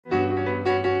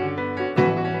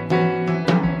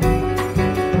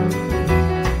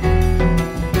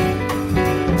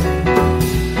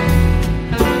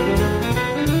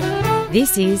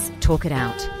This is Talk It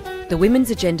Out, the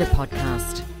Women's Agenda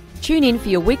podcast. Tune in for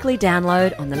your weekly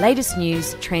download on the latest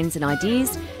news, trends and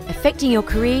ideas affecting your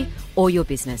career or your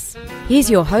business. Here's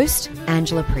your host,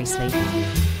 Angela Priestley.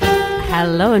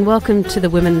 Hello and welcome to the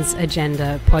Women's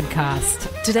Agenda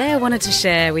podcast. Today I wanted to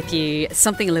share with you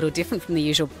something a little different from the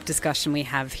usual discussion we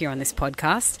have here on this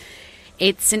podcast.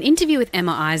 It's an interview with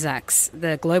Emma Isaacs,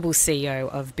 the global CEO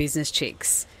of Business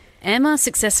Chicks. Emma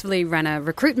successfully ran a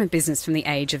recruitment business from the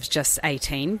age of just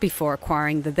 18 before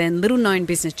acquiring the then little-known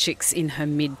Business Chicks in her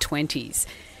mid-20s.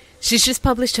 She's just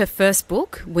published her first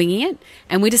book, Winging It,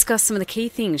 and we discuss some of the key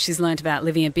things she's learned about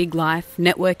living a big life,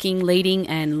 networking, leading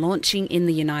and launching in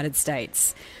the United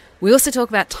States. We also talk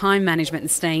about time management and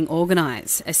staying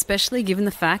organised, especially given the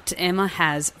fact Emma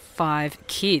has 5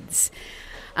 kids.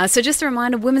 So just a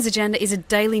reminder, Women's Agenda is a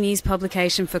daily news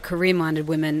publication for career-minded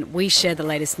women. We share the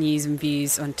latest news and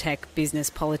views on tech,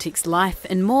 business, politics, life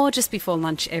and more just before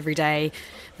lunch every day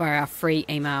via our free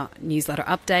email newsletter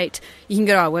update. You can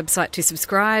go to our website to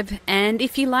subscribe. And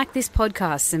if you like this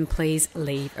podcast, then please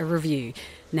leave a review.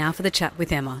 Now for the chat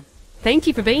with Emma. Thank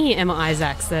you for being here, Emma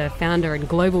Isaacs, the founder and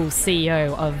global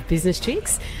CEO of Business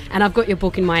Chicks. And I've got your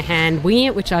book in my hand, Winging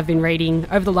It, which I've been reading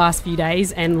over the last few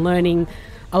days and learning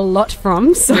a lot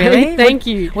from, so really? Thank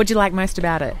you. What do you like most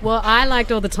about it? Well, I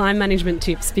liked all the time management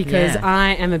tips because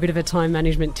I am a bit of a time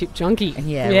management tip junkie. Right.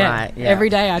 Yeah. Every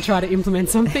day I try to implement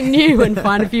something new and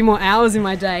find a few more hours in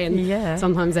my day, and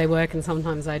sometimes they work and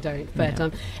sometimes I don't.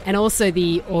 But and also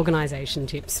the organisation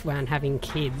tips around having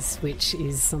kids, which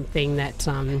is something that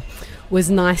was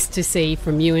nice to see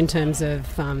from you in terms of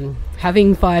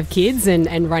having 5 kids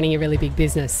and running a really big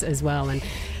business as well, and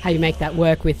how you make that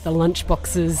work with the lunch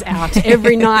boxes out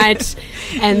every night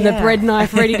and the bread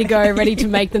knife ready to go, ready to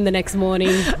make them the next morning.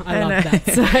 I love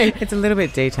that. So it's a little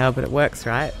bit detailed, but it works,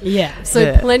 right? Yeah.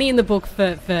 So plenty in the book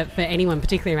for anyone,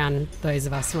 particularly around those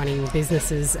of us running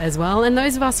businesses as well, and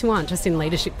those of us who aren't, just in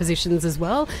leadership positions as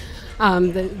well.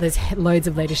 There's loads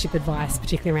of leadership advice,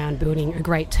 particularly around building a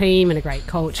great team and a great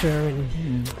culture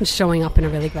and showing up in a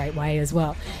really great way as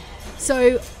well.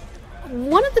 So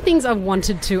one of the things I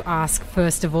wanted to ask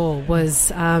first of all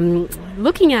was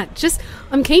looking at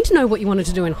I'm keen to know what you wanted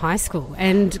to do in high school,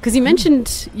 and because you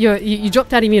mentioned you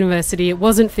dropped out of university, it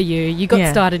wasn't for you. You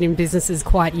got started in businesses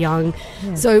quite young.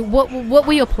 So what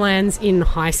were your plans in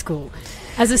high school?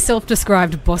 As a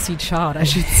self-described bossy child, I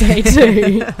should say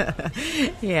too.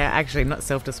 Yeah, actually not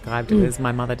self-described. It was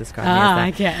my mother described me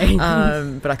as that.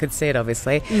 Okay. But I could see it,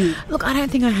 obviously. Look, I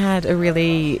don't think I had a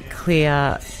really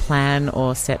clear plan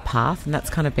or set path, and that's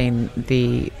kind of been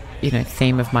the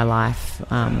theme of my life,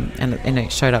 and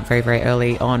it showed up very, very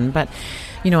early on. But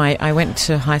I went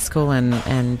to high school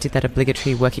and did that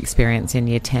obligatory work experience in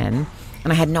year 10.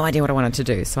 And I had no idea what I wanted to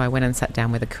do. So I went and sat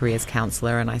down with a careers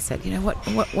counsellor and I said,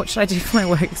 what should I do for my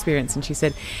work experience? And she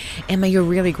said, Emma, you're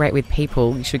really great with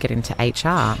people. You should get into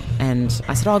HR. And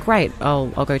I said, oh, great. I'll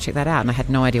go check that out. And I had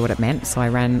no idea what it meant. So I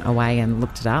ran away and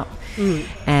looked it up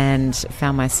and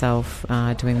found myself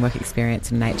doing work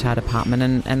experience in an HR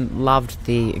department and loved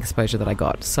the exposure that I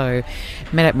got. So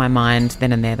made up my mind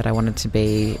then and there that I wanted to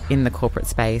be in the corporate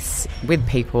space with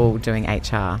people doing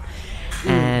HR.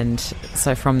 And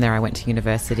so from there I went to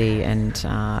university and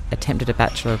attempted a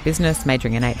Bachelor of Business,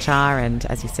 majoring in HR, and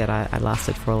as you said, I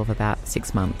lasted for all of about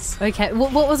 6 months. Okay,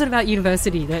 what was it about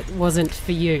university that wasn't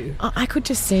for you? I could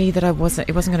just see that it wasn't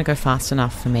going to go fast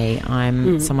enough for me.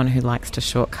 I'm someone who likes to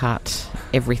shortcut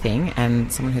everything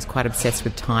and someone who's quite obsessed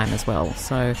with time as well.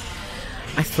 So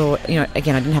I thought,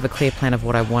 again, I didn't have a clear plan of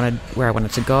what I wanted, where I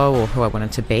wanted to go or who I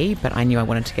wanted to be, but I knew I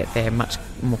wanted to get there much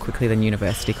more quickly than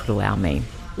university could allow me.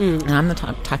 And I'm the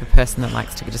type of person that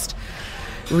likes to just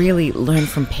really learn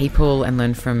from people and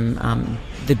learn from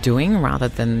the doing rather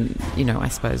than, I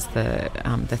suppose the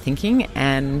thinking.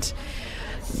 And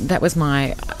that was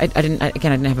I didn't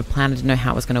have a plan. I didn't know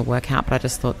how it was going to work out, but I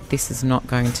just thought this is not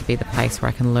going to be the place where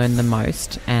I can learn the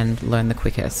most and learn the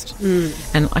quickest.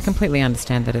 And I completely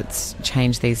understand that it's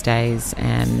changed these days,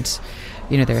 and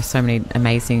there are so many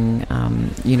amazing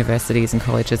universities and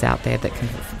colleges out there that can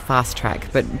fast track.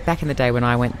 But back in the day when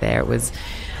I went there, the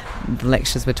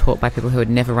lectures were taught by people who had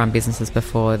never run businesses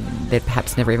before. They'd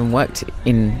perhaps never even worked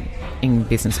in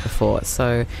business before.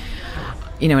 So,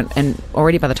 and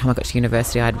already by the time I got to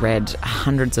university, I'd read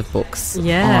hundreds of books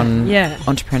on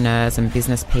entrepreneurs and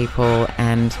business people,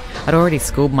 and I'd already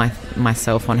schooled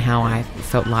myself on how I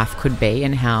felt life could be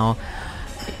and how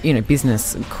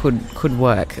business could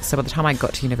work. So by the time I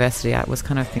got to university, I was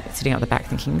kind of sitting out the back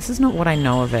thinking, this is not what I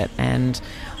know of it, and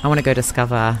I want to go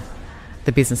discover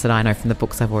the business that I know from the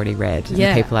books I've already read and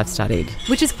the people I've studied.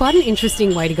 Which is quite an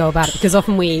interesting way to go about it, because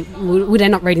often we would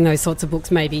end up reading those sorts of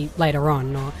books maybe later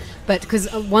on. But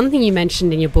because one thing you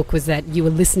mentioned in your book was that you were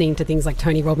listening to things like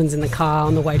Tony Robbins in the car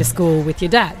on the way to school with your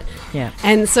dad. Yeah.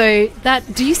 And so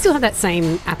do you still have that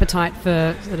same appetite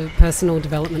for sort of personal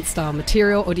development style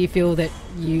material, or do you feel that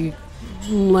you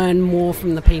learn more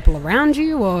from the people around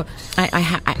you? Or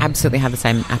I absolutely have the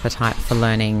same appetite for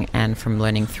learning, and from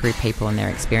learning through people and their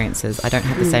experiences. I don't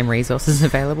have the same resources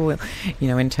available,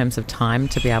 in terms of time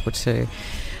to be able to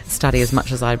study as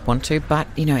much as I'd want to. But,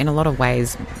 in a lot of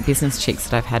ways, Business Chicks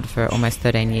that I've had for almost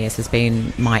 13 years has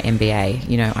been my MBA.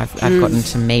 I've gotten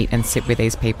to meet and sit with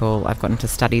these people. I've gotten to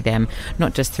study them,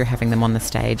 not just through having them on the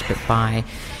stage, but by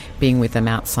being with them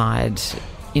outside.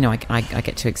 I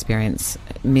get to experience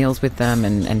meals with them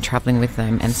and travelling with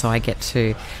them, and so I get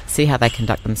to see how they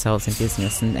conduct themselves in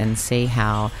business and see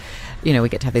how, we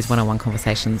get to have these one-on-one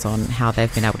conversations on how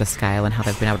they've been able to scale and how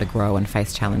they've been able to grow and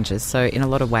face challenges. So in a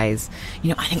lot of ways,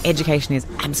 I think education is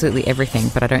absolutely everything,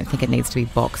 but I don't think it needs to be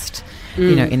boxed,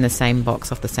 in the same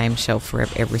box off the same shelf for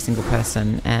every single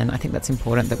person. And I think that's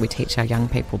important that we teach our young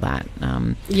people that.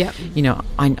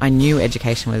 I knew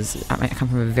education was, I come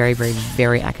from a very, very,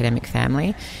 very academic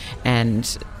family,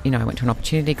 and I went to an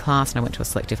opportunity class and I went to a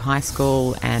selective high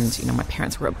school, and my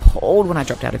parents were appalled when I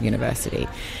dropped out of university,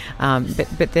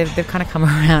 but they've kind of come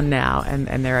around now,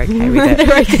 and they're okay with it.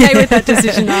 They're okay with that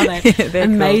decision, are they?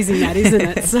 Amazing, cool. That, isn't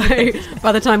it? So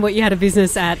by the time you had a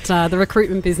business at the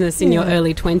recruitment business in your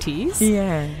early 20s,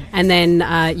 and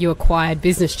then you acquired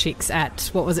Business Chicks at,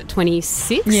 what was it,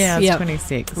 26? Yeah, I was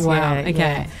 26. Wow. Yeah, okay.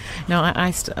 Yeah. No,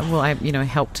 I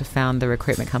helped to found the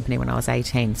recruitment company when I was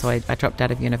 18. So I dropped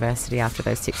out of university after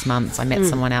those 6 months. I met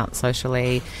someone out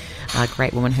socially, a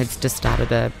great woman who'd just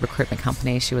started a recruitment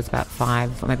company. She was about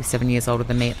 5 or maybe 7 years older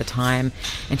than me at the time.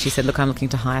 And she said, look, I'm looking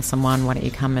to hire someone. Why don't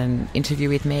you come and interview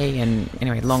with me? And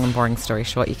anyway, long and boring story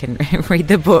short, you can read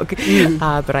the book.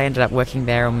 But I ended up working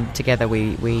there, and together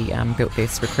we built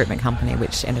this recruitment company,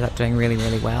 which ended up doing really,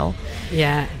 really well.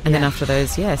 Yeah. And then after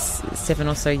those, 7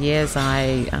 or so years,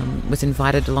 I was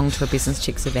invited along to a Business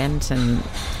Chicks event and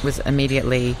was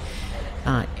immediately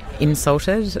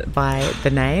insulted by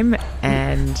the name,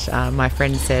 and my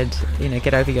friend said,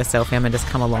 get over yourself, Emma, just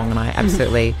come along. And I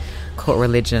absolutely caught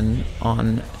religion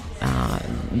on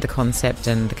the concept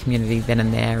and the community then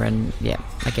and there, and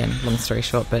again, long story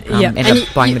short, but ended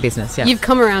up buying the business. You've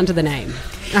come around to the name.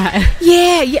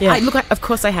 Of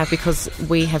course I have, because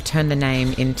we have turned the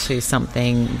name into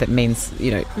something that means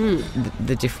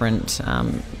the different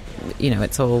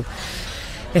it's all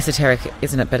esoteric,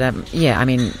 isn't it? But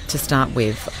to start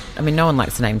with, no one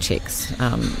likes the name Chicks.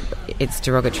 It's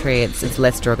derogatory. It's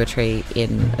less derogatory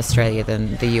in Australia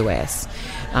than the US,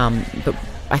 but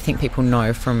I think people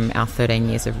know from our 13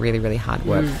 years of really, really hard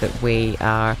work that we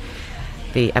are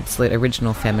the absolute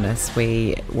original feminists.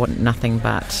 We want nothing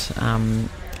but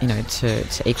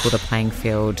to equal the playing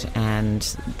field, and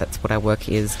that's what our work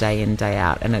is day in, day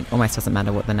out, and it almost doesn't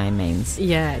matter what the name means.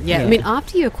 Yeah.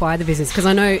 After you acquire the business, because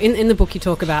I know in the book you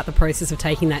talk about the process of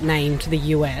taking that name to the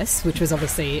US, which was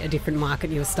obviously a different market.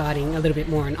 You were starting a little bit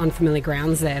more on unfamiliar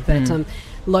grounds there, but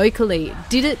locally,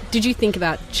 did you think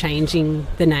about changing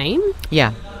the name?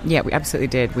 Yeah, we absolutely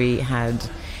did. We had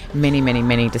many, many,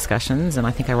 many discussions, and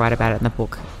I think I write about it in the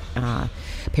book.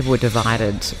 People were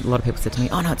divided. A lot of people said to me,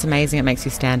 oh no, it's amazing, it makes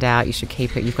you stand out, you should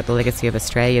keep it, you've got the legacy of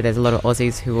Australia. There's a lot of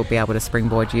Aussies who will be able to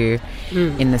springboard you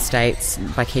in the States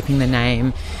by keeping the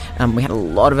name. We had a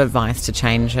lot of advice to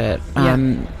change it.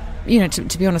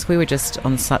 To be honest, we were just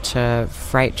on such a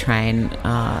freight train,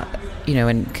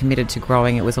 and committed to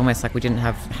growing. It was almost like we didn't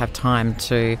have time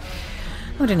to.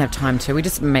 We didn't have time to. We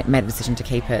just made a decision to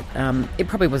keep it. It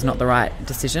probably was not the right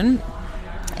decision,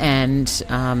 and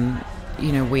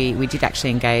we did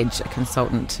actually engage a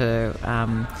consultant to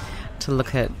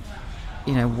look at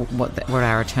what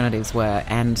our alternatives were,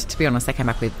 and to be honest, they came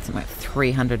up with something like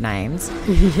 300 names.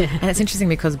 And it's interesting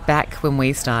because back when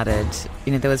we started,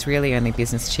 there was really only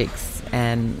Business Chicks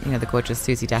and the gorgeous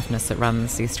Susie Daphnis that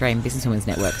runs the Australian Businesswomen's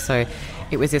Network, so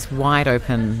it was this wide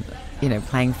open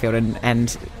playing field,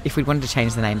 and if we wanted to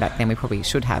change the name back then, we probably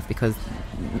should have, because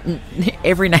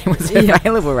every name was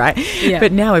available, right?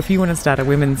 But now if you want to start a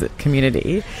women's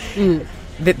community,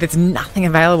 there's nothing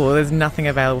available. There's nothing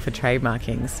available for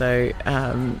trademarking. So,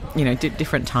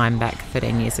 different time back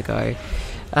 13 years ago.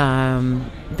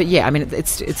 But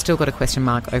it's still got a question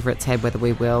mark over its head whether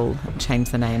we will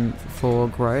change the name for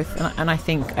growth. And I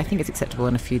think it's acceptable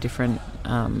in a few different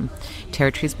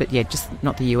territories, but just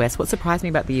not the US. What surprised me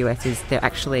about the US is they're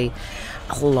actually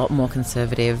a lot more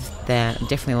conservative. They're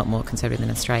definitely a lot more conservative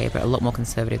than Australia, but a lot more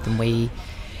conservative than we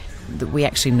that we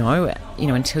actually know,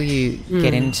 until you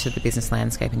get into the business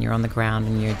landscape and you're on the ground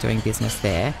and you're doing business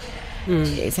there.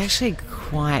 It's actually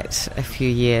quite a few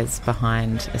years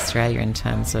behind Australia in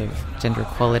terms of gender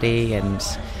equality and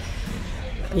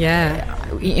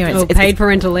it's paid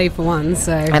parental leave for one.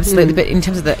 So absolutely, but in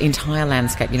terms of the entire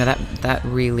landscape, that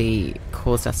really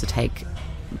caused us to take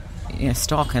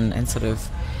stock and sort of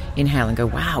inhale and go,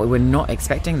 wow, we were not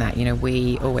expecting that.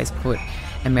 We always put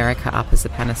America up as the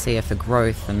panacea for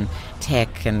growth and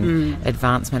tech and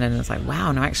advancement, and it's like,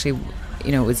 wow, no, actually,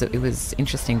 it was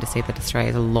interesting to see that Australia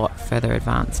is a lot further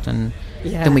advanced than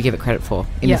we give it credit for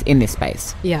in this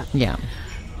space. Yeah.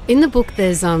 In the book,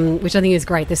 there's, which I think is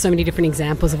great, there's so many different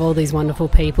examples of all these wonderful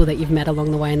people that you've met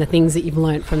along the way and the things that you've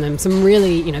learnt from them. Some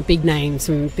really, big names,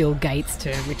 from Bill Gates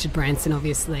to Richard Branson,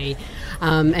 obviously,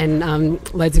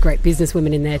 and loads of great business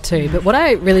women in there too. But what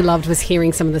I really loved was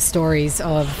hearing some of the stories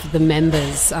of the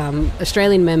members,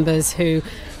 Australian members who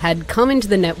had come into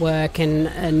the network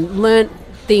and learnt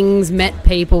things, met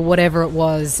people, whatever it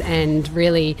was, and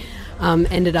really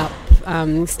ended up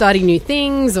starting new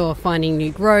things or finding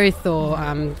new growth or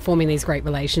forming these great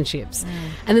relationships.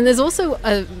 And then there's also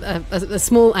a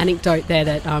small anecdote there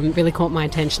that really caught my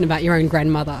attention about your own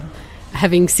grandmother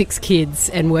having 6 kids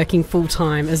and working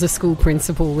full-time as a school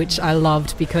principal, which I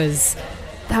loved because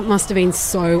that must have been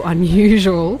so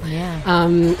unusual.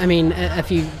 A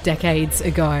few decades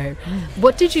ago.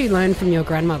 What did you learn from your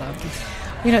grandmother?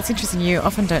 It's interesting. You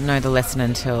often don't know the lesson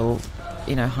until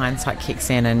hindsight kicks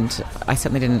in, and I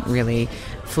certainly didn't really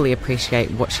fully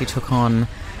appreciate what she took on,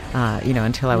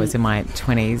 until I was in my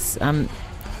 20s.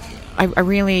 I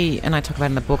really, and I talk about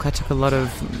in the book, I took a lot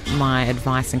of my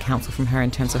advice and counsel from her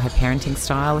in terms of her parenting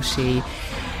style. She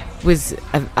was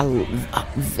a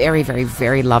very, very,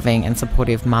 very loving and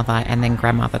supportive mother, and then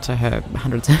grandmother to her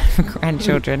hundreds of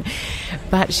grandchildren.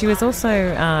 But she was also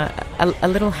a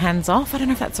little hands-off. I don't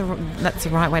know if that's the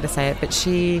right way to say it, but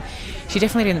she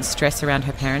definitely didn't stress around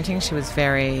her parenting. She was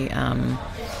very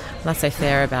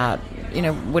laissez-faire about,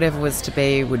 whatever was to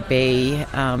be would be.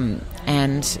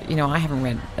 And, I haven't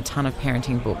read a ton of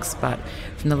parenting books, but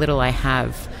from the little I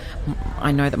have,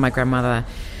 I know that my grandmother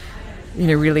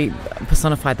really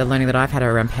personified the learning that I've had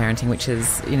around parenting, which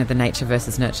is, the nature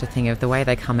versus nurture thing of the way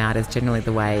they come out is generally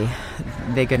the way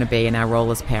they're going to be, and our role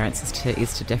as parents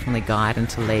is to definitely guide and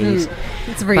to lead.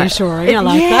 It's reassuring. I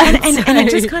like that. And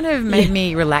it just kind of made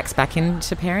me relax back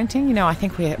into parenting. I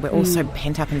think we're all so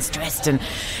pent up and stressed, and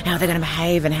how they're going to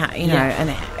behave, and how and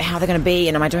how they're going to be,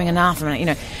 and am I doing enough? And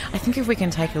I think if we can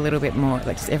take a little bit more,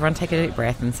 like just everyone take a deep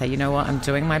breath and say, you know what, I'm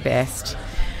doing my best.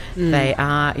 They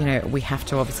are, we have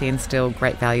to obviously instill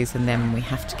great values in them. We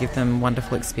have to give them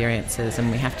wonderful experiences,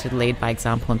 and we have to lead by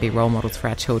example and be role models for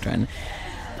our children.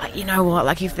 But you know what?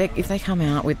 Like if they come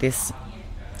out with this,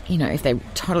 if they're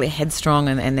totally headstrong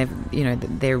and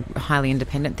they're highly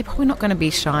independent, they're probably not going to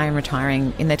be shy and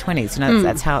retiring in their 20s.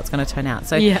 That's how it's going to turn out.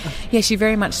 So she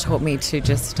very much taught me to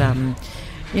just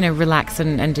relax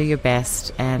and do your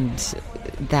best, and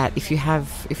that if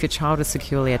your child is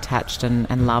securely attached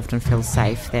and loved and feels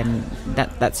safe, then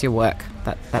that's your work.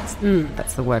 That's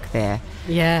the work there.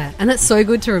 Yeah, and that's so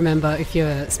good to remember if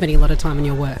you're spending a lot of time in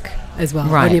your work as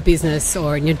well, or in your business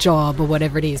or in your job or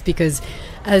whatever it is, because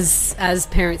as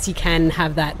parents you can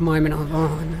have that moment of,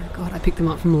 oh no, God, I picked them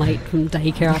up from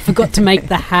daycare, I forgot to make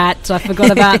the hat, I forgot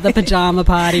about the pajama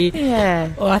party,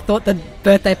 or I thought the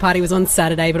birthday party was on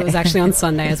Saturday but it was actually on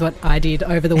Sunday, is what I did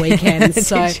over the weekend.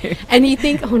 So and you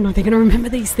think, oh no, they're going to remember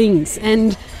these things,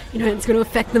 and it's going to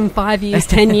affect them 5 years,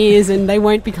 10 years, and they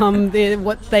won't become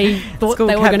what they thought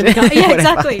they were going to become. Yeah,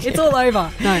 exactly. It's all over.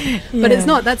 No, but it's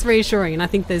not. That's reassuring, and I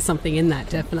think there's something in that,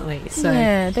 definitely. So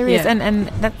there is, and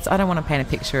that's. I don't want to paint a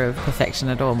picture of perfection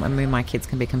at all. I mean, my kids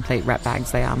can be complete rat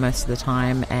bags. They are most of the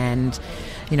time, and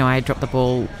I drop the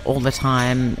ball all the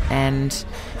time.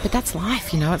 But that's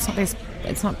life. It's not this.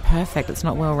 It's not perfect. It's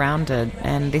not well rounded,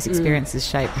 and these experiences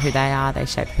shape who they are. They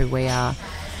shape who we are.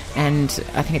 And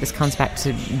I think it just comes back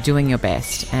to doing your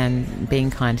best and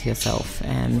being kind to yourself,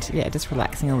 and just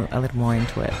relaxing a little more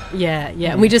into it. Yeah.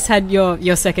 And we just had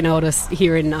your second eldest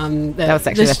here in that was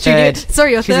actually the third.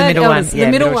 Sorry, your She's third the middle eldest, one.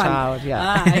 the middle one. Child,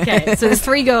 okay. So there's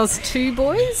 3 girls, 2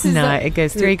 boys. It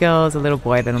goes 3 girls, a little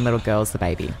boy, then a little girl's the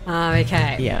baby.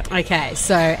 Okay. Yeah. Okay.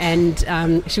 So and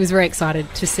she was very excited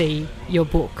to see your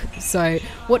book. So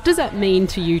what does that mean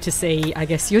to you to see, I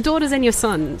guess, your daughters and your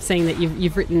son, seeing that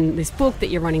you've written this book, that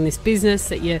you're running this business,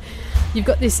 that you've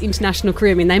got this international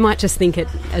career? I mean, they might just think it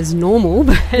as normal,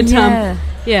 but I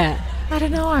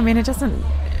don't know. I mean, it doesn't.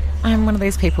 I'm one of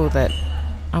these people that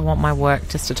I want my work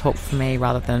just to talk for me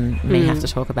rather than me have to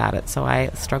talk about it. So I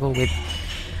struggle with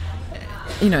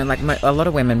like a lot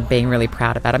of women being really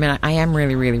proud about it. I mean, I am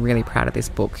really, really, really proud of this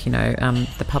book.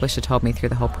 The publisher told me through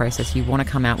the whole process, you want to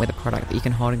come out with a product that you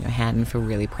can hold in your hand and feel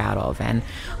really proud of. And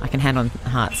I can hand on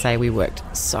heart say we worked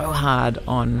so hard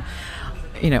on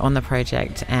the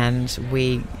project, and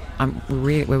we're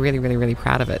really, really, really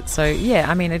proud of it. So yeah,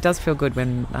 I mean, it does feel good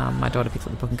when my daughter picks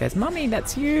up the book and goes, "Mummy,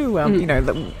 that's you."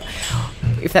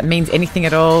 If that means anything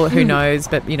at all, who knows?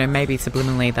 But maybe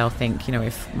subliminally they'll think,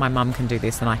 if my mum can do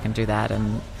this, then I can do that,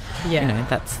 and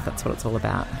that's what it's all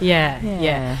about.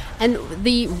 Yeah. And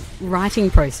the writing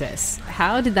process,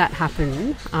 how did that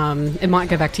happen? It might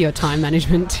go back to your time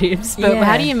management tips, but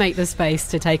how do you make the space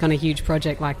to take on a huge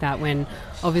project like that when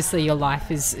obviously your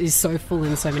life is so full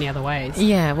in so many other ways?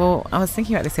 Yeah, well, I was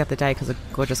thinking about this the other day because a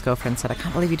gorgeous girlfriend said, "I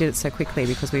can't believe you did it so quickly,"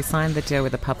 because we signed the deal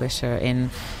with the publisher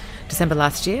in December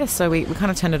last year, so we kind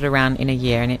of turned it around in a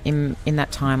year, and in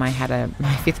that time I had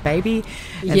my 5th baby,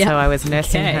 and so I was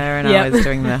nursing her, and I was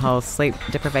doing the whole sleep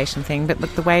deprivation thing. But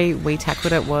look, the way we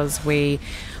tackled it was we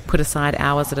put aside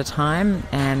hours at a time,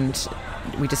 and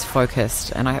we just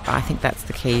focused, and I think that's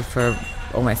the key for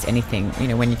almost anything,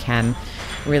 when you can,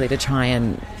 really, to try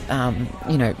and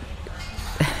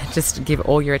just give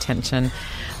all your attention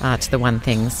to the one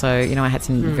thing. So, I had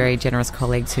some very generous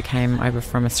colleagues who came over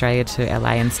from Australia to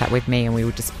LA and sat with me, and we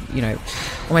would just,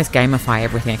 almost gamify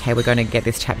everything. Okay, we're going to get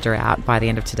this chapter out by the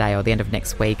end of today or the end of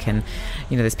next week, and,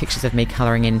 there's pictures of me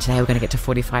colouring in. Today we're going to get to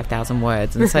 45,000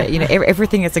 words. And so,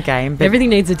 everything is a game. But everything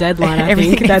needs a deadline, I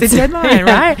everything think. Needs a deadline,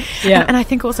 right? Yeah. And I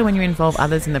think also when you involve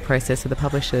others in the process of the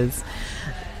publishers,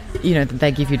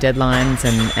 they give you deadlines,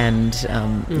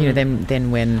 and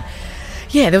then when...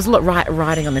 Yeah, there was a lot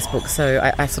writing on this book, so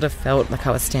I sort of felt like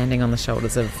I was standing on the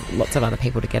shoulders of lots of other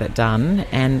people to get it done.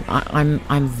 And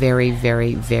I'm very,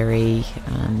 very, very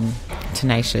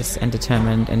tenacious and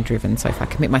determined and driven. So if I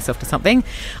commit myself to something,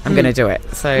 I'm going to do it.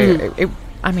 So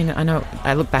I know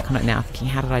I look back on it now thinking,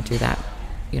 how did I do that?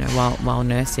 While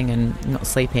nursing and not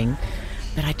sleeping.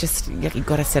 But you've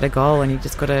got to set a goal, and you've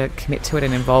just got to commit to it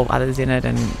and involve others in it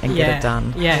and get it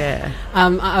done. Yeah.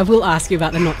 I will ask you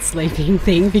about the not sleeping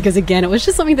thing, because, again, it was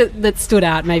just something that stood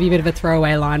out, maybe a bit of a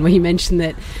throwaway line where you mentioned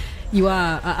that you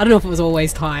are, I don't know if it was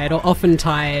always tired or often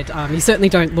tired. You certainly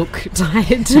don't look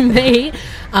tired to me,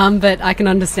 but I can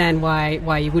understand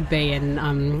why you would be. And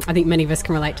I think many of us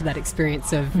can relate to that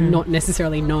experience of not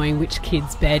necessarily knowing which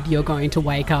kid's bed you're going to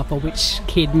wake up, or which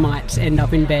kid might end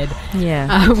up in bed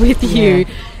with you. Yeah.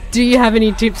 Do you have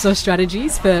any tips or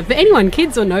strategies for anyone,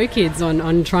 kids or no kids,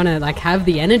 on trying to have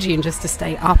the energy and just to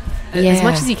stay up as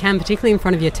much as you can, particularly in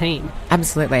front of your team?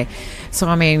 Absolutely. So,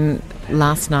 I mean,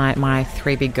 last night my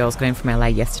 3 big girls got in from LA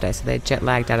yesterday, so they're jet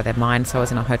lagged out of their mind. So I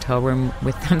was in a hotel room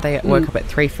with them. They woke up at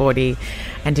 3:40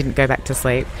 and didn't go back to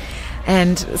sleep.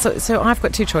 And so I've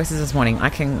got 2 choices this morning. I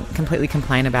can completely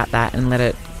complain about that and let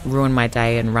it ruin my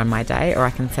day and run my day, or I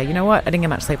can say, you know what, I didn't get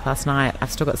much sleep last night,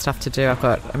 I've still got stuff to do, I've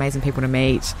got amazing people to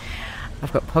meet,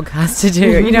 I've got podcasts to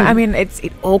do.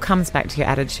 It all comes back to your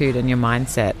attitude and your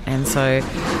mindset. And so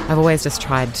I've always just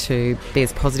tried to be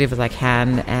as positive as I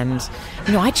can. And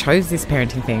I chose this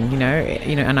parenting thing.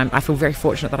 And I feel very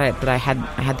fortunate that I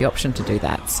had the option to do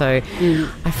that. So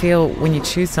I feel when you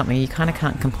choose something, you kind of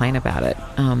can't complain about it.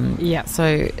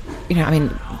 So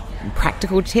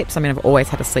practical tips. I've always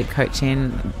had a sleep coach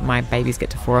in. My babies get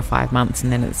to 4 or 5 months,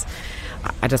 and then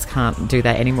I just can't do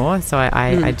that anymore. So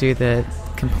I do the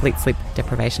complete sleep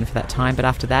deprivation for that time. But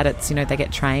after that, it's, they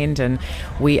get trained, and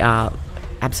we are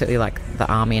absolutely like the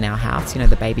army in our house.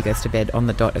 The baby goes to bed on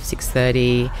the dot of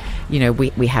 6:30.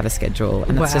 We have a schedule,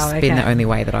 and it's just been the only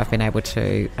way that I've been able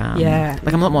to. I'm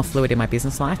a lot more fluid in my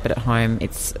business life, but at home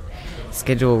it's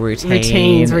schedule,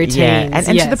 routines. Yeah,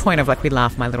 and to the point of we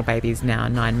laugh. My little baby's now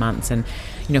 9 months, and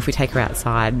if we take her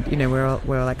outside, we're all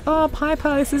like, oh,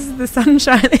 Piper, this is the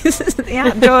sunshine, this is the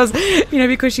outdoors,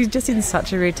 because she's just in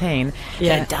such a routine.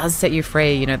 It does set you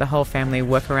free. The whole family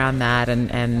work around that,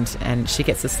 and she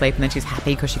gets to sleep, and then she's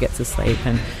happy because she gets to sleep,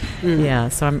 and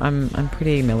so I'm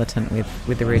pretty militant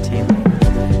with the routine.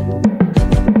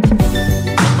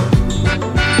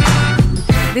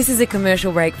 This is a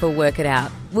commercial break for Work It Out.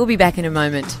 We'll be back in a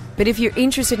moment. But if you're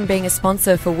interested in being a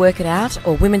sponsor for Work It Out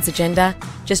or Women's Agenda,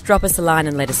 just drop us a line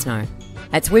and let us know.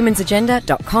 That's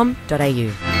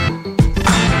womensagenda.com.au.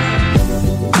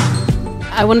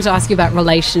 I wanted to ask you about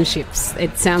relationships.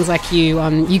 It sounds like you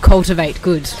cultivate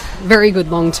very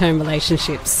good long-term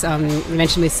relationships. You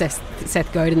mentioned with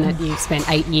Seth Godin that you spent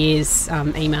 8 years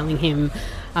emailing him,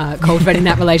 cultivating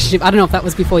that relationship. I don't know if that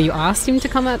was before you asked him to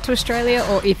come out to Australia,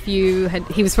 or if he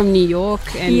was from New York,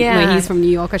 and where he's from New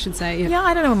York, I should say. Yeah,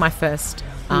 I don't know when my first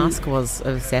ask was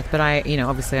of Seth, but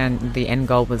obviously the end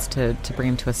goal was to bring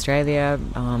him to Australia.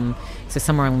 So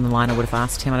somewhere along the line I would have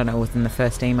asked him, I don't know, within the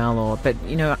first email but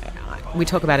we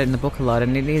talk about it in the book a lot,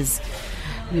 and it is,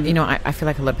 I feel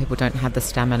like a lot of people don't have the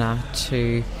stamina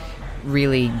to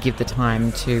really give the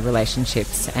time to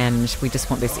relationships, and we just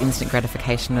want this instant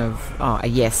gratification of a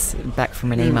yes back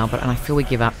from an email, and I feel we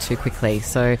give up too quickly.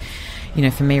 So,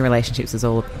 for me, relationships has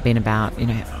all been about,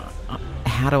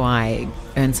 how do I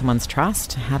earn someone's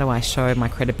trust? How do I show my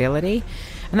credibility?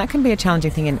 And that can be a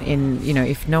challenging thing in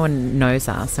if no one knows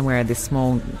us, and we're this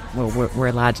small, we're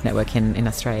a large network in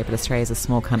Australia, but Australia is a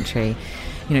small country,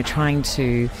 trying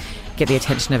to get the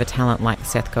attention of a talent like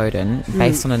Seth Godin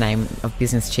based on a name of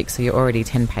Business Chick, so you're already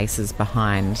 10 paces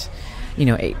behind.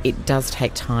 It does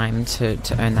take time to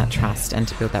earn that trust and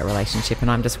to build that relationship,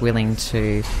 and I'm just willing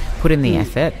to put in the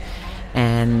effort.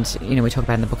 And we talk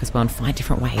about in the book as well, and find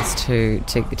different ways to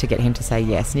get him to say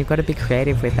yes. And you've got to be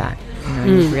creative with that.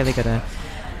 You've really got to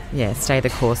stay the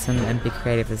course and be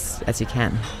creative as you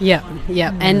can. Yeah.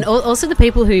 And also the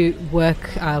people who work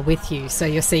with you. So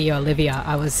your CEO Olivia,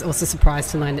 I was also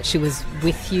surprised to learn that she was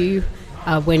with you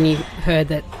when you heard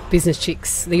that Business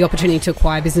Chicks, the opportunity to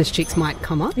acquire Business Chicks might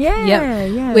come up.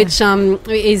 Yeah. Which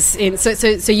is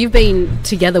so you've been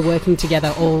together, working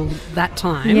together all that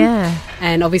time. Yeah.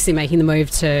 And obviously making the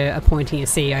move to appointing a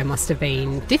CEO must have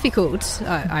been difficult,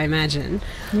 I imagine.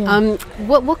 Yeah.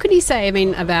 What could you say,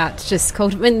 about just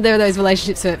cultivating? There are those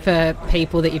relationships for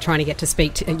people that you're trying to get to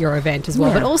speak at your event as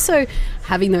well, but also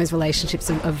having those relationships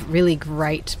of really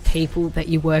great people that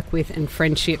you work with, and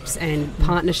friendships and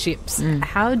partnerships.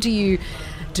 How do you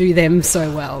do them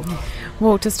so well?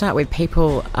 Well, to start with,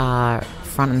 people are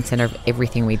front and centre of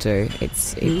everything we do.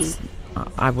 It's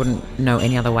I wouldn't know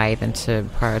any other way than to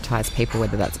prioritise people,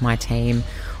 whether that's my team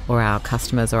or our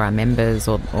customers or our members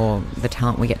or the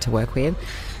talent we get to work with.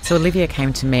 So Olivia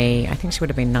came to me, I think she would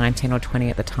have been 19 or 20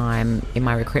 at the time, in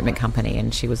my recruitment company,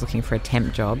 and she was looking for a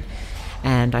temp job.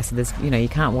 And I said, you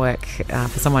can't work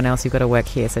for someone else, you've got to work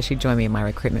here. So she joined me in my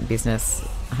recruitment business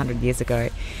 100 years ago.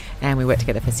 And we worked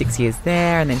together for 6 years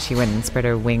there, and then she went and spread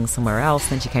her wings somewhere else.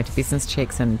 Then she came to Business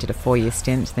Chicks and did a 4-year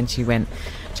stint. Then she went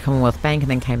to Commonwealth Bank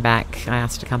and then came back. I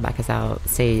asked her to come back as our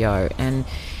CEO. And,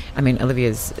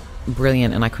 Olivia's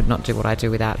brilliant, and I could not do what I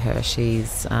do without her.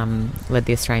 She's led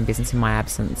the Australian business in my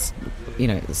absence,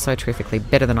 so terrifically,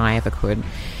 better than I ever could.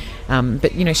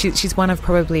 But she's one of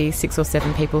probably 6 or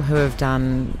 7 people who have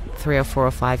done 3 or 4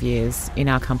 or 5 years in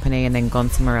our company and then gone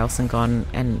somewhere else and gone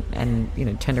and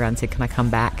turned around and said, "Can I come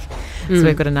back?" So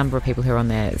we've got a number of people who are on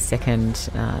their second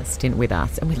stint with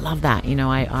us, and we love that.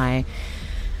 I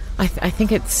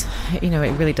think it's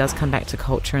it really does come back to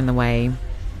culture and the way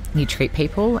you treat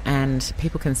people, and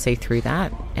people can see through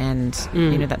that. And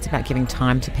that's about giving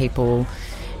time to people.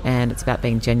 And it's about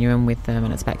being genuine with them,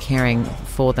 and it's about caring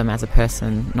for them as a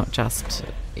person, not just,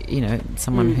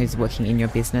 someone who's working in your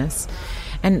business.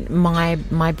 And my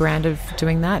brand of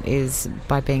doing that is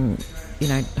by being,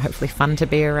 hopefully fun to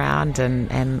be around,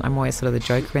 and I'm always sort of the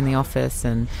joker in the office,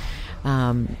 and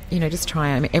just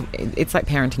try. It's like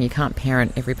parenting. You can't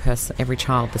parent every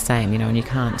child the same, and you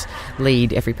can't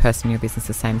lead every person in your business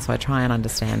the same. So I try and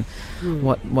understand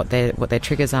what their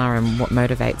triggers are and what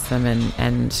motivates them,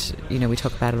 and we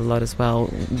talk about it a lot as well.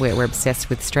 We're obsessed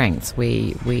with strengths.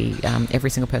 We every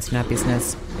single person in our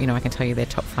business, I can tell you their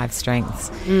top 5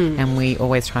 strengths, and we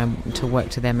always try to work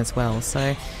to them as well.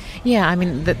 So. Yeah,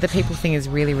 the people thing is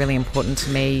really, really important to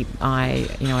me.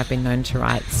 I've been known to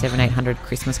write 700-800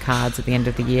 Christmas cards at the end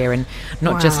of the year, and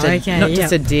not just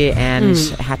a dear and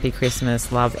happy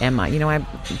Christmas, love Emma. I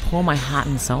pour my heart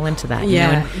and soul into that.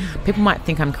 And people might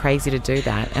think I'm crazy to do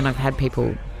that, and I've had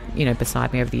people,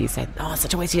 beside me over the years say, "Oh, it's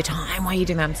such a waste of your time. Why are you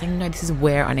doing that?" I'm saying, no, this is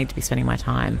where I need to be spending my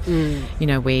time.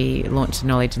 We launched a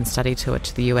knowledge and study tour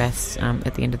to the US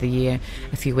at the end of the year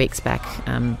a few weeks back.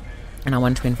 And I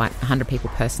wanted to invite 100 people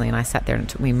personally, and I sat there, and it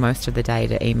took me most of the day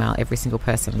to email every single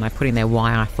person, and I put in there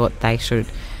why I thought they should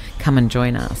come and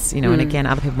join us. And again,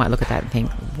 other people might look at that and think,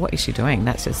 what is she doing?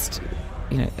 That's just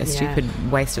a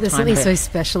stupid waste of time. There's something so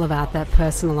special about that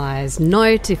personalised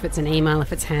note, if it's an email,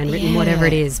 if it's handwritten, whatever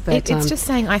it is. But it's just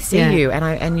saying, I see you,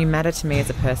 and you matter to me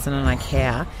as a person, and I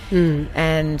care.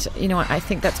 And I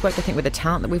think that's worked. I think with the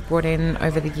talent that we've brought in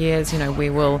over the years,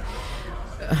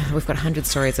 we've got 100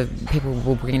 stories of people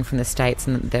we'll bring in from the States,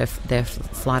 and their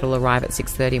flight will arrive at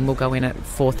 6:30, and we'll go in at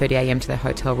 4:30 a.m. to their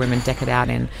hotel room and deck it out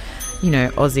in,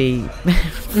 Aussie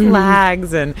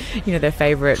flags and, their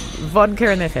favourite vodka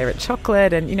and their favourite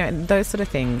chocolate, and, those sort of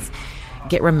things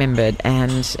get remembered,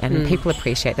 and people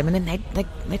appreciate them, and then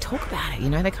they talk about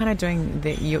it, they're kind of doing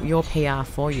your PR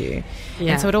for you.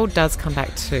 And so it all does come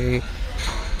back to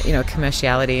a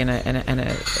commerciality and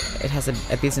it has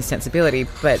a business sensibility,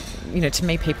 but to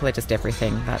me, people are just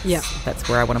everything. That's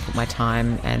where I want to put my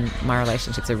time, and my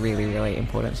relationships are really, really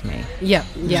important to me.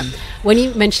 When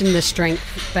you mentioned the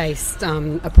strength-based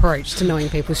approach to knowing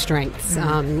people's strengths,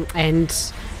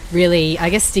 and really, I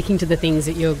guess, sticking to the things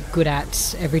that you're good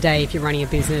at every day, if you're running a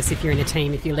business, if you're in a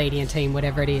team, if you're leading a team,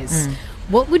 whatever it is.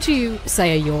 What would you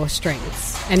say are your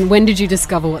strengths, and when did you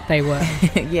discover what they were?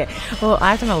 Well,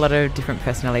 I've done a lot of different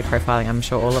personality profiling. I'm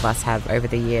sure all of us have over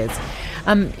the years.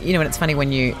 And it's funny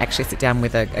when you actually sit down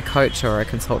with a coach or a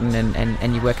consultant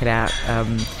and you work it out,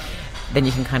 then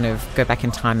you can kind of go back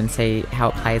in time and see how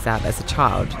it plays out as a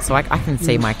child. So I can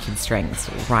see my kids' strengths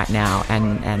right now,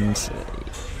 and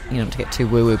not to get too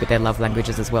woo-woo, but their love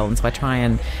languages as well. And so I try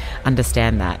and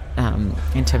understand that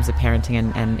in terms of parenting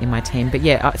and in my team. But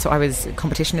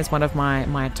competition is one of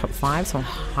my top 5, so I'm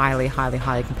highly, highly,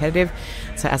 highly competitive.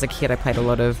 So as a kid, I played a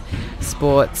lot of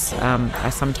sports. I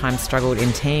sometimes struggled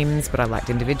in teams, but I liked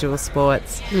individual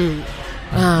sports. One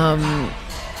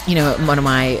of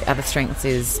my other strengths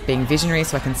is being visionary,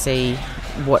 so I can see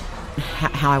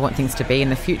how I want things to be in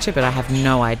the future, but I have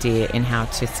no idea in how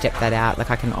to step that out.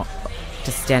 Like, I can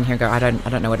just stand here and go, I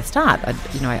don't know where to start. I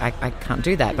can't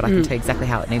do that, but I can tell you exactly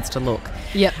how it needs to look.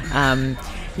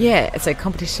 So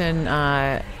competition, you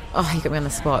got me on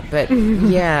the spot, but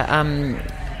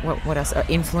what else?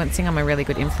 Influencing, I'm a really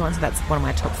good influencer. That's one of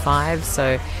my top 5,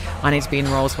 so I need to be in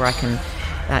roles where I can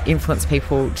influence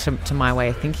people to my way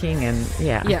of thinking, and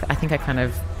I think I kind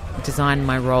of designed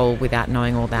my role without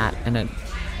knowing all that, and it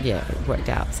worked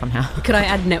out somehow. Could I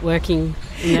add networking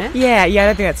in there? Yeah, I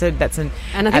don't think that's an...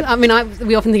 And I think,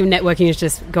 we often think of networking as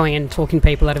just going and talking to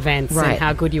people at events and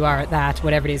how good you are at that,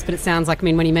 whatever it is. But it sounds like,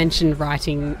 when you mentioned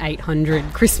writing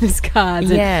 800 Christmas cards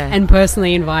and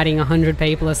personally inviting 100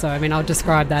 people or so, I'll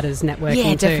describe that as networking too.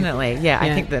 Yeah, definitely.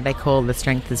 I think that they call the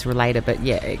strength as related, but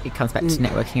it comes back to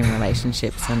networking and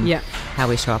relationships and how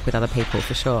we show up with other people,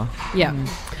 for sure.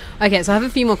 Okay, so I have a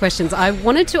few more questions. I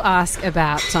wanted to ask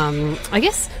about,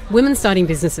 women starting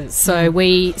businesses. So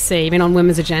we see, on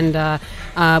Women's Agenda,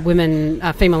 women,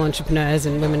 female entrepreneurs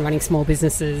and women running small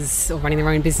businesses or running their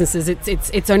own businesses.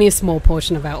 It's only a small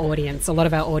portion of our audience. A lot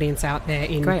of our audience out there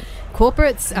in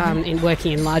corporates, in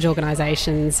working in large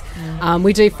organisations.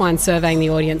 We do find, surveying the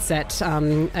audience, that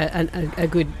a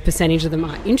good percentage of them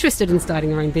are interested in starting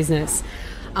their own business.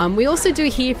 We also do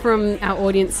hear from our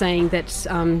audience saying that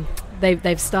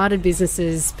they've started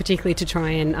businesses particularly to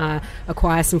try and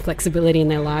acquire some flexibility in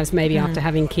their lives, maybe after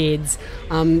having kids.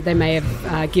 They may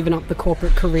have given up the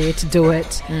corporate career to do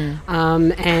it,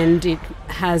 and it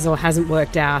has or hasn't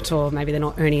worked out, or maybe they're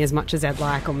not earning as much as they'd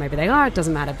like, or maybe they are, it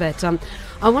doesn't matter. But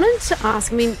I wanted to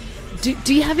ask,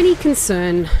 do you have any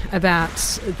concern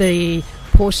about the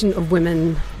portion of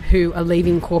women who are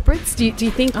leaving corporates? Do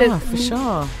you think that... Oh, for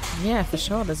sure. Yeah, for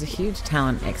sure. There's a huge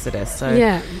talent exodus. So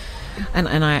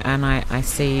And I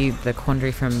see the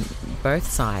quandary from both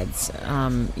sides,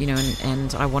 and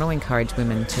I want to encourage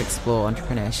women to explore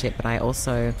entrepreneurship, but I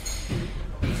also,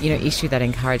 issue that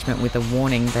encouragement with a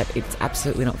warning that it's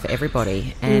absolutely not for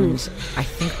everybody. And I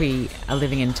think we are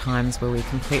living in times where we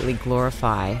completely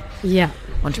glorify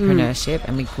entrepreneurship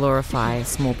and we glorify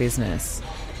small business.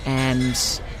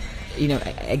 And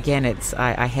again,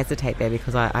 I hesitate there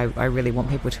because I really want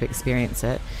people to experience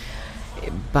it.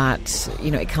 But,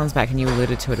 it comes back, and you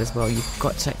alluded to it as well, you've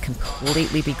got to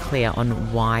completely be clear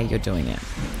on why you're doing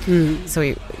it. So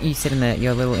you said in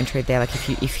your little intro there, like,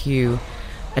 if you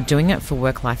are doing it for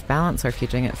work-life balance, or if you're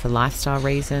doing it for lifestyle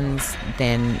reasons,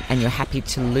 and you're happy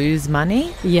to lose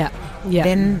money,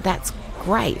 then that's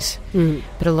great.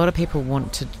 But a lot of people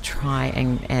want to try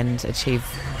and achieve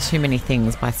too many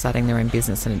things by starting their own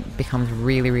business, and it becomes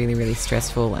really, really, really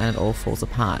stressful, and it all falls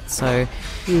apart. So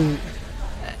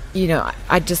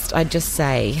I just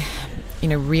say,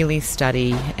 really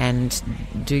study and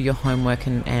do your homework,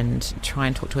 and try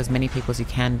and talk to as many people as you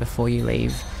can before you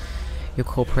leave your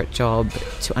corporate job,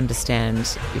 to understand,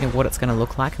 what it's going to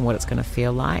look like and what it's going to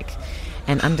feel like,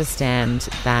 and understand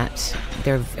that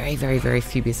there are very, very, very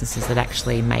few businesses that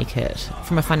actually make it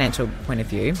from a financial point of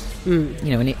view.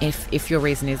 And if your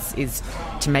reason is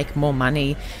to make more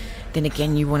money, then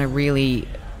again, you want to really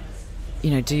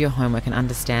do your homework and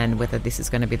understand whether this is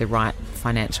going to be the right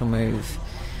financial move.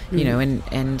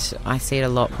 And I see it a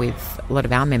lot with a lot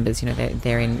of our members.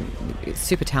 They're in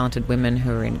super talented women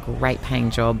who are in great paying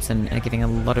jobs and are giving a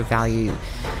lot of value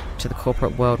to the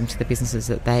corporate world and to the businesses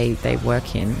that they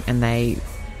work in, and they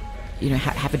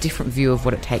have a different view of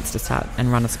what it takes to start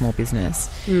and run a small business,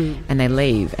 and they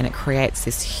leave, and it creates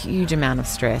this huge amount of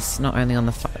stress, not only on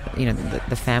the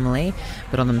family,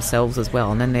 but on themselves as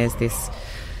well. And then there's this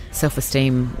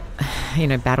self-esteem,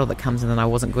 battle that comes in that I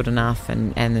wasn't good enough,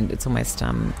 and it's almost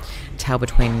tail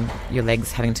between your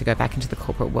legs having to go back into the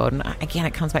corporate world. And again,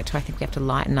 it comes back to, I think we have to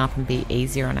lighten up and be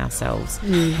easier on ourselves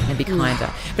and be kinder.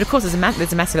 But of course, there's a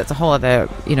massive, that's a whole other,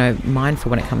 mindful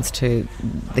when it comes to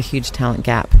the huge talent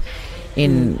gap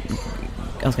in,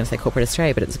 I was going to say corporate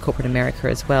Australia, but it's corporate America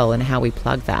as well, and how we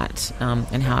plug that,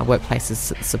 and how our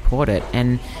workplaces support it.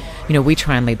 And we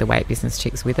try and lead the way at Business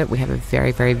Chicks with it. We have a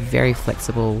very, very, very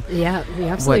flexible we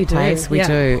absolutely workplace. do. We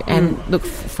do. And look,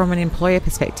 from an employer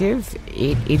perspective,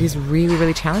 it is really,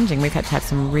 really challenging. We've had to have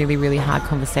some really, really hard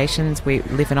conversations.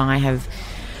 Liv and I have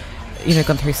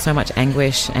gone through so much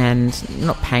anguish and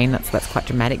not pain, that's quite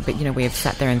dramatic, but we have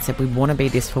sat there and said we want to be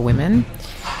this for women.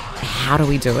 How do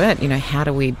we do it? How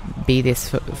do we be this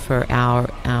for our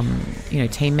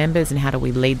team members, and how do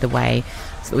we lead the way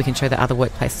so that we can show that other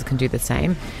workplaces can do the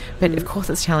same? But of course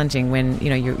it's challenging when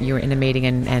you're in a meeting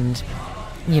and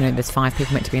there's 5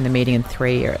 people meant to be in the meeting and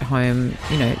 3 are at home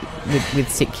with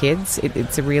sick kids.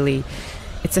 It's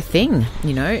a thing,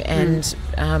 and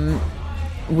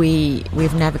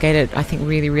we've navigated, I think,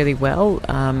 really, really well.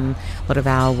 A lot of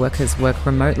our workers work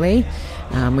remotely.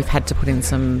 We've had to put in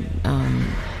some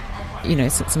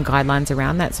some guidelines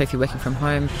around that. So if you're working from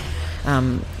home,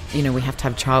 we have to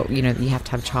have you have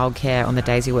to have childcare on the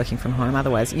days you're working from home.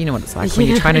 Otherwise, you know what it's like when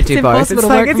you're trying to do both. It's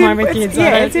like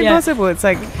it's impossible. It's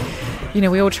like,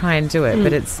 we all try and do it,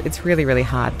 but it's really, really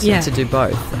hard to do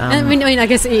both. I mean, I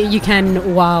guess you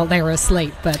can while they were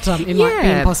asleep, but it might be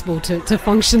impossible to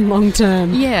function long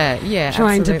term.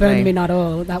 Trying to burn midnight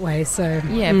oil that way. So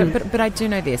but I do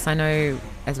know this. I know,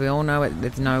 as we all know,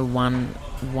 there's no one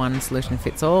solution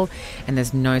fits all, and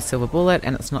there's no silver bullet,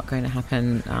 and it's not going to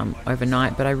happen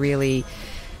overnight. But I really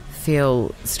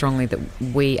feel strongly that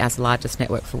we, as the largest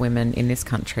network for women in this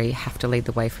country, have to lead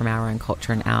the way from our own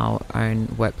culture and our own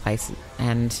workplace,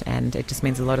 and it just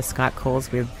means a lot of Skype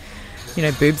calls with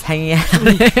boobs hanging out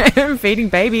and feeding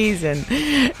babies and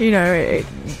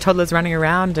toddlers running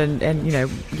around and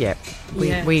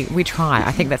we try.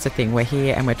 I think that's the thing. We're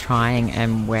here and we're trying,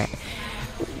 and we're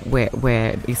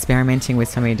experimenting with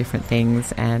so many different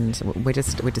things, and we're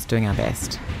just doing our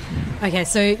best. Okay,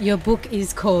 so your book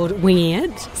is called Winging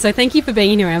It. So thank you for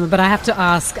being here, Emma. But I have to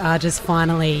ask, just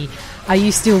finally, are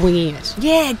you still winging it?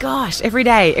 Yeah, gosh, every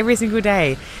day, every single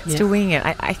day, still winging it.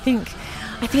 I think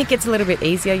it gets a little bit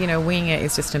easier. Winging it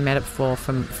is just a metaphor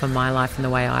for my life and the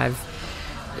way I've,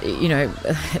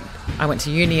 I went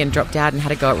to uni and dropped out and had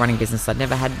to go at running business. I'd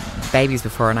never had babies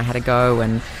before, and I had to go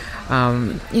and.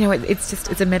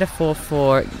 It's a metaphor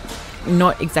for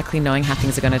not exactly knowing how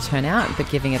things are going to turn out, but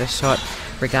giving it a shot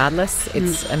regardless.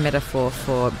 It's a metaphor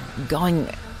for going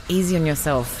easy on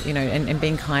yourself, and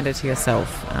being kinder to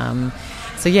yourself.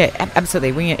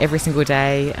 Absolutely, wing it every single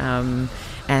day,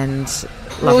 and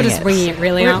we're all just winging it,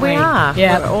 really, aren't we? We are.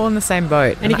 Yeah, we're all in the same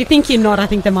boat. And if you think you're not, I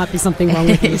think there might be something wrong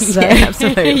with you. So.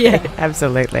 Absolutely.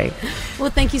 Absolutely. Well,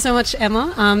 thank you so much,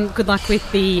 Emma. Good luck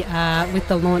with the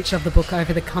launch of the book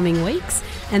over the coming weeks.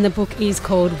 And the book is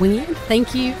called Winging It.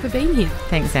 Thank you for being here.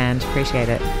 Thanks, Ange. Appreciate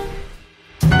it.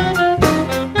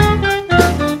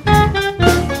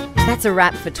 That's a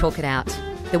wrap for Talk It Out,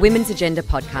 the Women's Agenda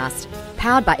podcast,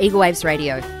 powered by Eagle Waves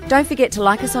Radio. Don't forget to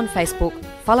like us on Facebook,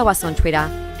 follow us on Twitter,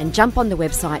 and jump on the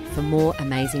website for more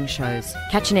amazing shows.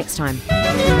 Catch you next time.